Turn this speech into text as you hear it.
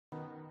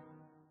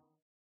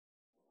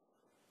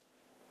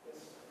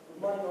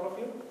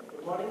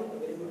morning, a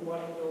very good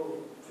morning to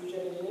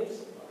future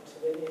engineers.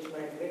 It's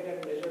my great and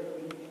pleasure to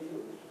be with you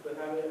to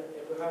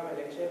have a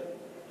lecture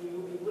to you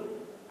people.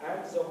 I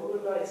am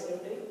Zahoorullah S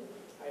MD.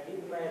 I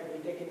did my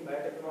BTech in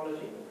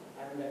Biotechnology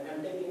and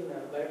MTech in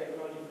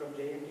Biotechnology from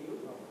JNTU,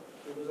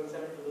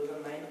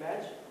 2007-2009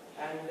 batch.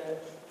 And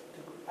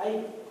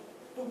I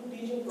took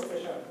teaching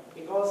profession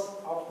because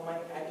of my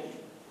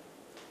attitude.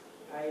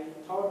 I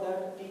thought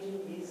that teaching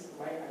is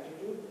my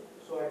attitude,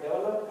 so I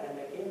developed and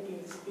I came to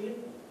this field.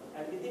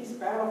 And within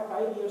span of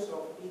 5 years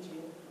of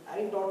teaching,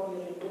 I taught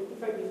nearly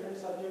 25 different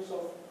subjects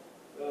of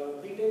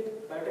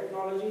BTech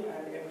Biotechnology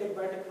and MTech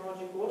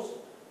Biotechnology course.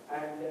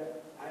 And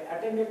I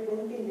attended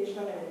 20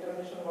 national and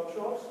international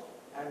workshops,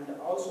 and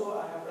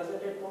also I have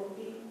presented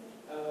 20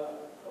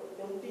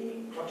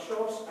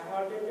 workshops I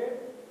have attended,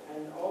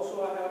 and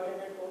also I have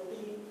attended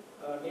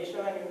 20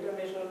 national and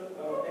international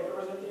paper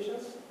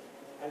presentations.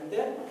 And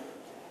then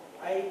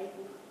I'm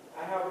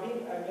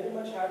very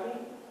much happy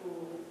to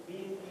be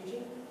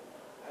teaching.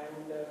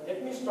 And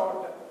let me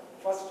start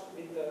first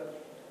with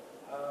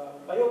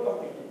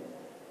biocomputing,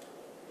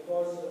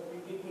 because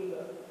people,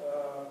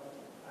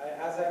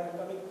 as I am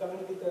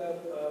coming with a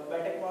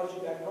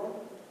biotechnology background,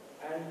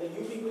 and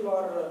you people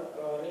are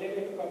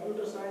related to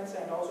computer science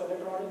and also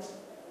electronics,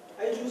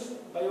 I choose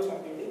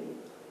biocomputing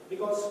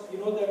because you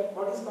know that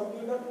what is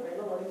computer? I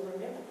know what is your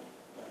name?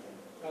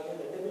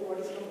 Rajendra, tell me what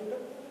is computer?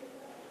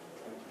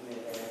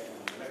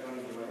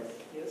 Electronic device.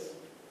 Yes.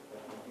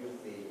 That computes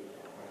the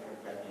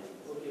package.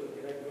 Okay,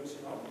 right, good to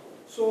know.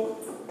 So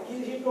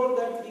he told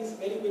that he is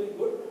very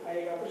good. I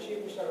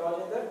appreciate Mr.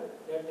 Rajendra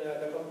that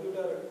the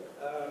computer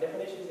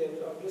definition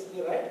is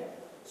obviously right.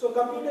 So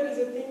computer is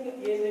a thing,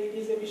 it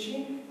is a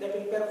machine that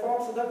will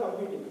perform the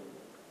computing.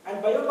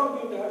 And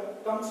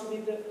biocomputer comes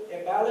with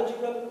a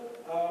biological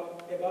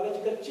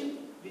chip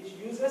which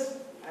uses,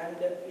 and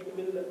it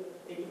will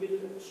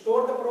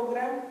store the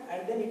program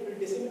and then it will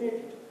disseminate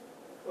it.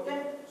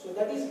 Okay? So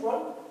that is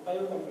called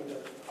biocomputer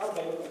or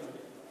biocomputing.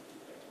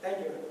 Thank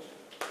you very much.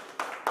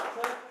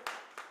 Sir?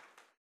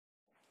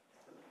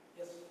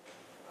 Yes.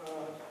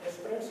 Yes,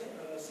 friends,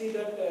 see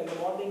that in the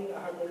morning I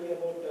have told you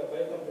about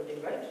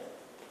biocomputing, right?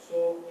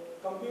 So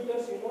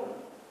computers, you know,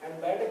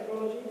 and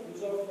biotechnology,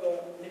 use of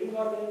living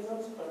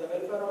organisms for the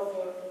welfare of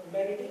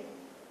humanity.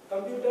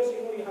 Computers,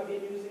 you know, you have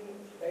been using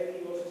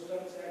daily your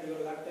systems and your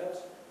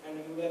laptops, and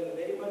you were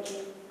very much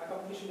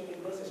accomplishing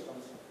in those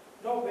systems.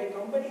 Now, by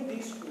combining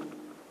these two,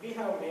 we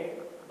have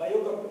made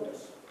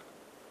biocomputers.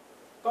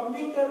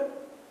 Computer,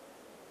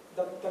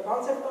 the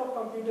concept of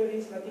computer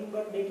is nothing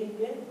but making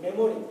a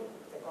memory.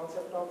 The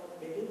concept of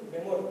making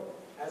memory,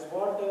 as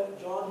what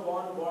John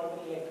von Neumann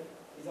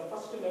is the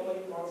first memory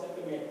concept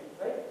we made,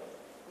 right?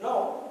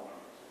 Now,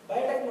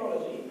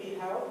 biotechnology, we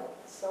have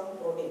some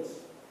proteins.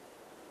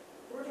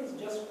 Proteins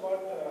just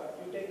what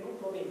you take from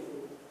protein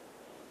food,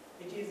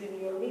 which is in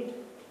your meat.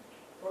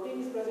 Protein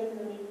is present in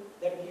the meat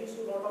that gives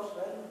you a lot of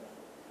strength.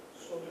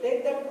 So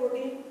take that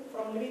protein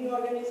from living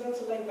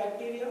organisms like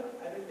bacteria.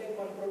 I will take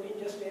one protein,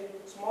 just a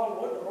small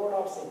one,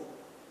 rhodopsin.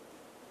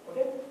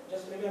 Okay?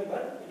 Just remember,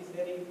 it is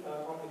very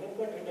complicated,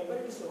 but remember,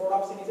 it is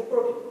rhodopsin is a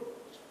protein.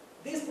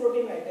 This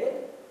protein I take,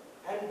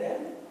 and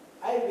then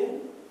I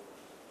will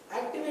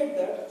activate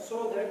that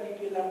so that it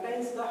will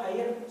attain the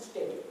higher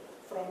state,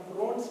 from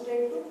ground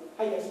state to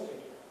higher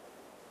state.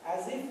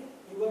 As if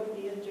your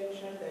PN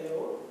junction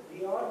diode,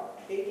 we are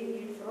taking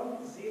it from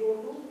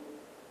 0 to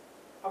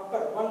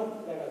upper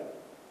one level,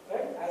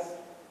 right? As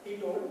he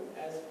told,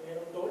 as we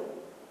have told,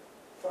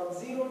 from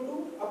 0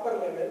 to upper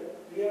level,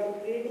 we are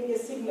creating a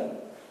signal.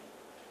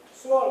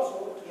 So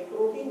also, a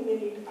protein, when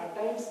it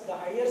attains the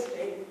higher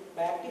state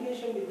by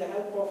activation with the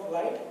help of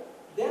light,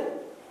 then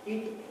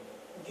it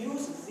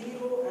gives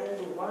 0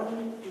 and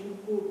 1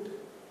 input,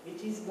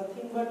 which is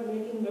nothing but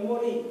making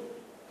memory.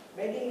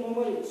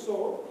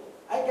 So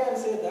I can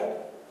say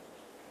that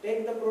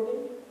take the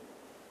protein,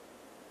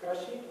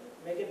 crush it,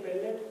 make a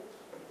pellet,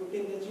 put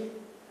in the chip,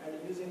 and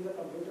use in the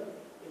computer,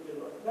 it will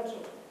work. That's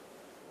all.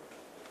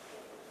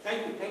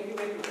 Thank you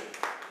very much.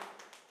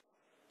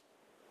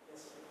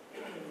 Yes.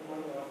 Good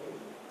morning, Rahul.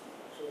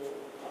 So,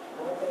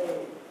 what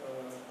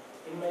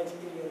in my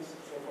experience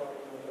so far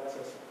in my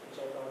classes,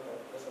 which I taught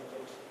the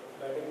subjects of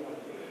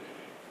biotechnology,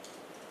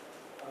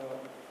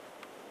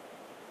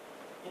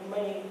 in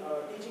my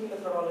teaching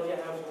methodology, I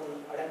have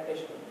some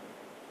adaptation,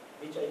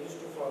 which I used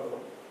to follow.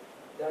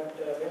 That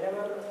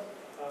whenever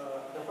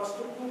the first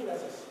 2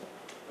 classes,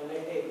 when I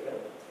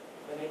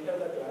enter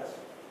the class,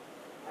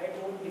 I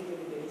don't deal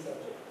with any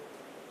subject.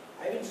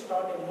 I will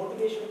start a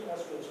motivation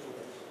class to the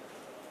students.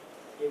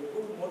 A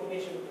good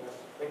motivation class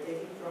by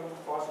taking from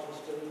past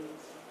history,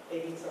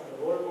 taking some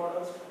role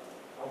models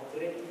of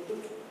great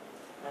people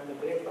and the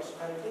great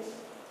personalities,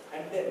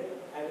 and then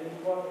I will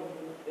involve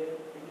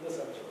into the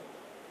subject.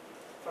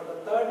 For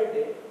the 3rd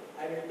day,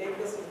 I will take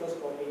the syllabus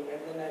copy and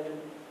then I will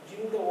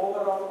give the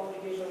overall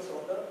implications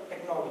of the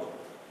technology.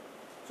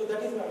 So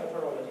that is my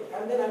methodology.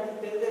 And then I will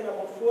tell them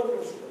about 4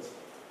 principles.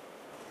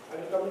 I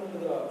will come into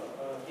the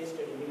case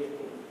study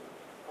immediately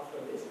after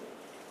this.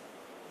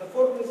 The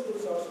 4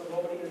 principles are, so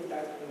nobody will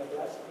tackle in the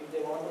class. If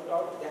they want to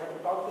talk, they have to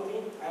talk to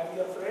me. I am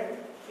your friend.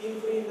 Feel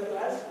free in the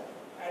class.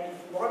 And if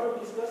you want to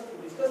discuss,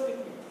 you discuss with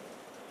me.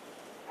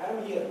 I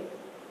am here.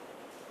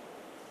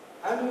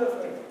 I am your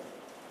friend.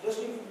 Just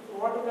if you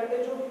want to cut a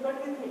joke, you cut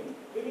with me.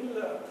 We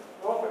will laugh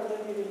and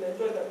then we will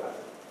enjoy the class.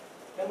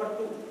 Number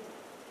 2,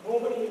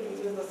 nobody will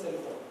use the cell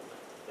phone.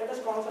 Let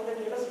us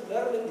concentrate, let us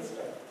learn in this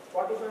time.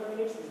 45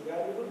 minutes is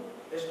valuable.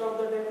 Rest of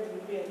the time we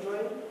will be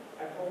enjoying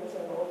at homes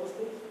and all those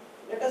things.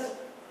 Let us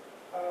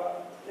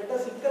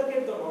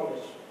inculcate the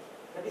knowledge.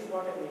 That is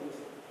what I mean to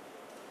say.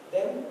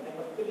 Then,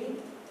 number 3,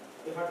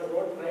 you have to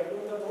write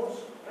down the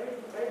notes.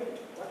 Write it.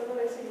 Whatever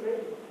I say,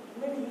 write it. It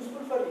may be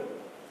useful for you.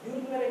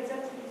 During your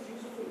exams, it is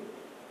useful.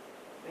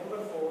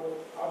 Number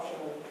 4,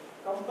 optional.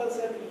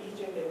 Compulsory, each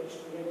and every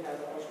student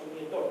has to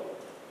be taught.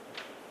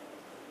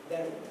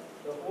 Then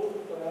the whole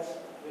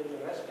class will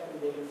rest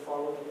and they will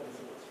follow the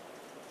principles.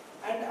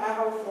 And I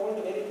have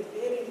found very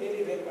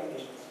rare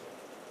conditions.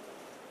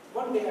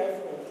 One day I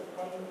found,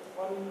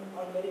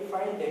 on very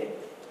fine day,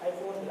 I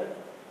found that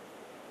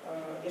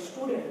a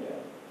student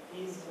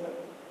is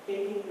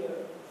taking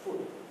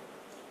food.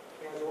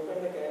 He has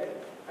opened the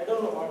carrot. I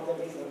don't know what the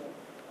reason.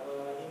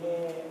 He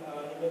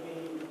may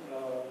be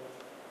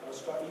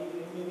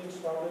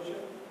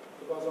starvation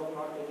because of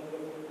not taking the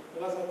food.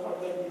 Because I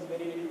thought that is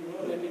very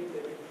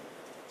related.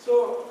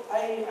 So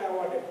I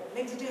avoided.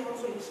 Next day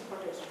also he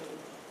started swimming.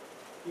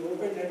 He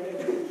opened and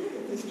then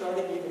he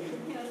started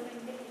eating.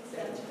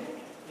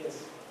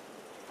 Yes.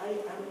 I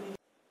am.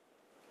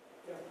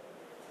 Yeah.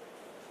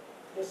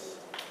 Yes.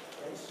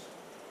 Friends.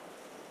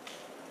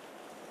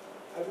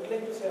 I would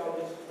like to say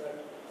always that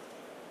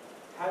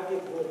have a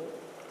goal.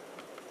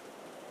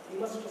 You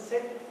must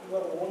set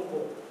your own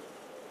goal.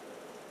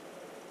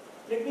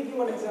 Let me give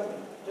one example.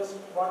 Just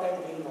what I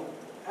am doing now.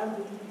 I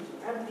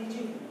am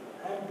teaching.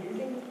 I am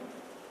building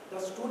the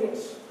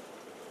students.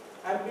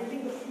 I am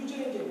building the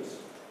future engineers.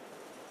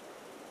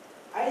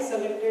 I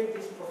selected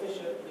this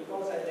profession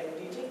because I like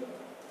teaching.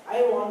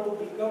 I want to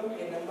become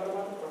a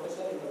 #1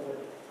 professor in the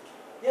world.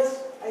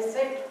 Yes,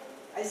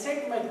 I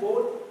set my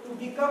goal to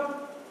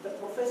become the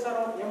professor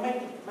of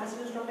MIT,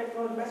 Massachusetts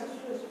Technology,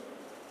 Massachusetts.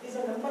 It is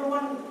a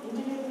 #1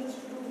 engineering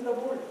institute in the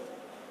world.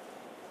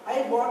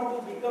 I want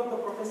to become the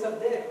professor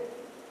there.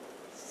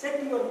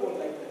 Set your goal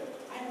like that.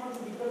 I want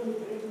to become a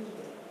great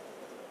engineer.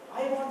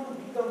 I want to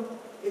become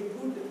a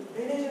good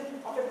manager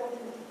of a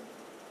company.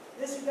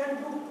 Yes, you can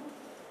do.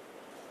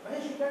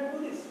 Mahesh, you can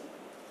do this.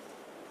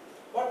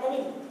 What I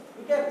mean,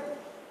 you can.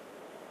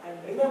 And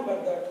remember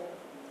that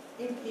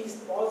it is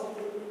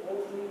possible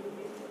only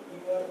with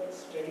your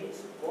studies,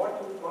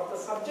 what the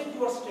subject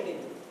you are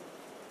studying.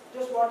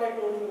 Just what I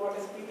told you, what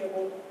I speak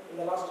about in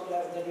the last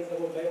class, that is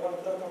about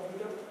biomolecular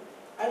computer.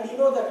 And you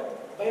know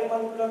that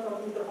biomolecular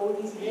computer, how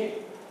it is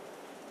made?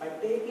 By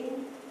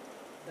taking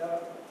the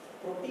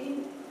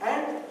protein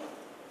and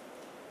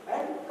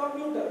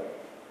computer,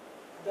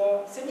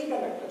 the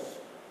semiconductors.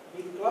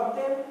 We club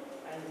them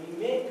and we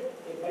make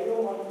a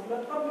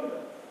biomolecular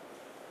computer.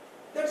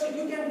 That's it,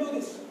 you can do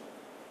this.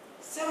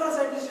 Several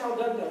scientists have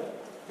done that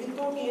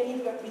without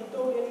any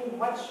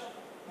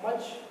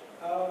much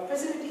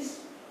facilities.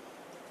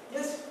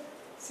 Yes,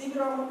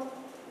 Febrauary.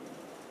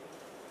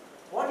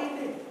 What he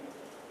did?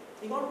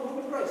 He got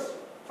Nobel Prize.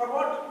 For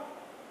what?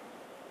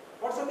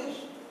 What's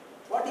Satish?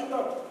 What he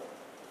got?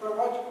 For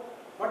what?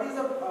 What is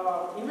the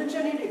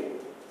invention he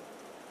did?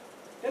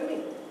 Tell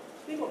me.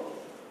 Speak out.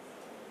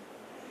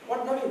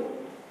 What Naveen?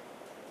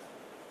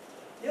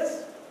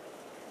 Yes?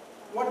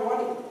 What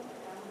Vani?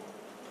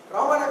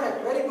 Raman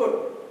effect. Very good.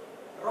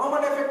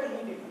 Raman effect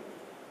he did.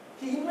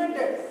 He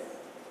invented.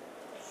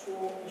 So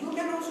you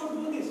can also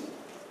do this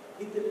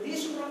with the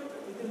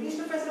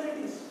least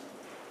facilities.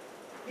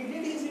 He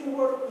did his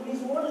work in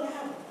his own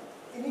lab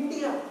in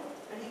India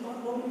and he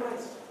got Nobel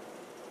Prize.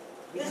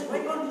 Yes, why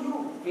can't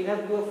you? We'll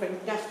have to go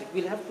fantastic.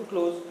 We'll have to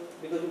close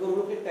because we're going to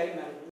look at time management.